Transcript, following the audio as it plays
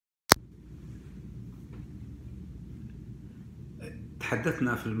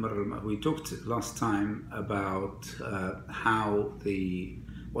تحدثنا في المرة we talked last time about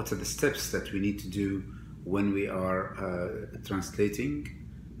what are the steps that we need to do when we are translating.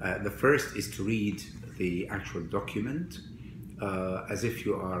 The first is to read the actual document as if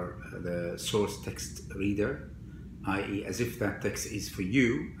you are the source text reader, i.e. as if that text is for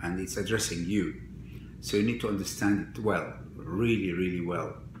you and it's addressing you. So you need to understand it well, really, really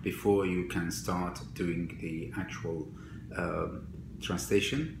well, before you can start doing the actual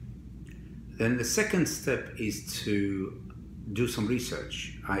translation. Then the second step is to do some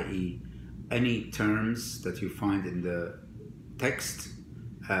research, i.e. any terms that you find in the text,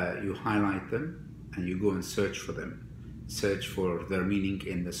 you highlight them and you go and search for them. Search for their meaning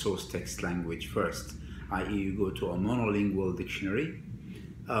in the source text language first, i.e. you go to a monolingual dictionary.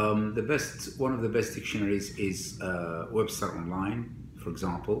 One of the best dictionaries is Webster Online, for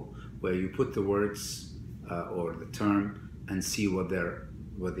example, where you put the words or the term and see what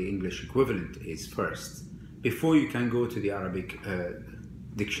the English equivalent is first, before you can go to the Arabic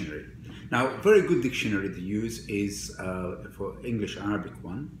dictionary. Now, a very good dictionary to use is for English-Arabic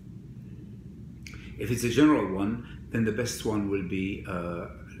one. If it's a general one, then the best one will be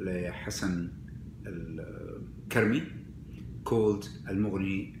Hassan al-Karmi, called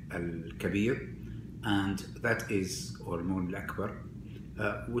Al-Mughni al-Kabir, and that is, or Al-Mughni al-Akbar,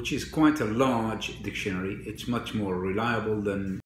 which is quite a large dictionary. It's much more reliable than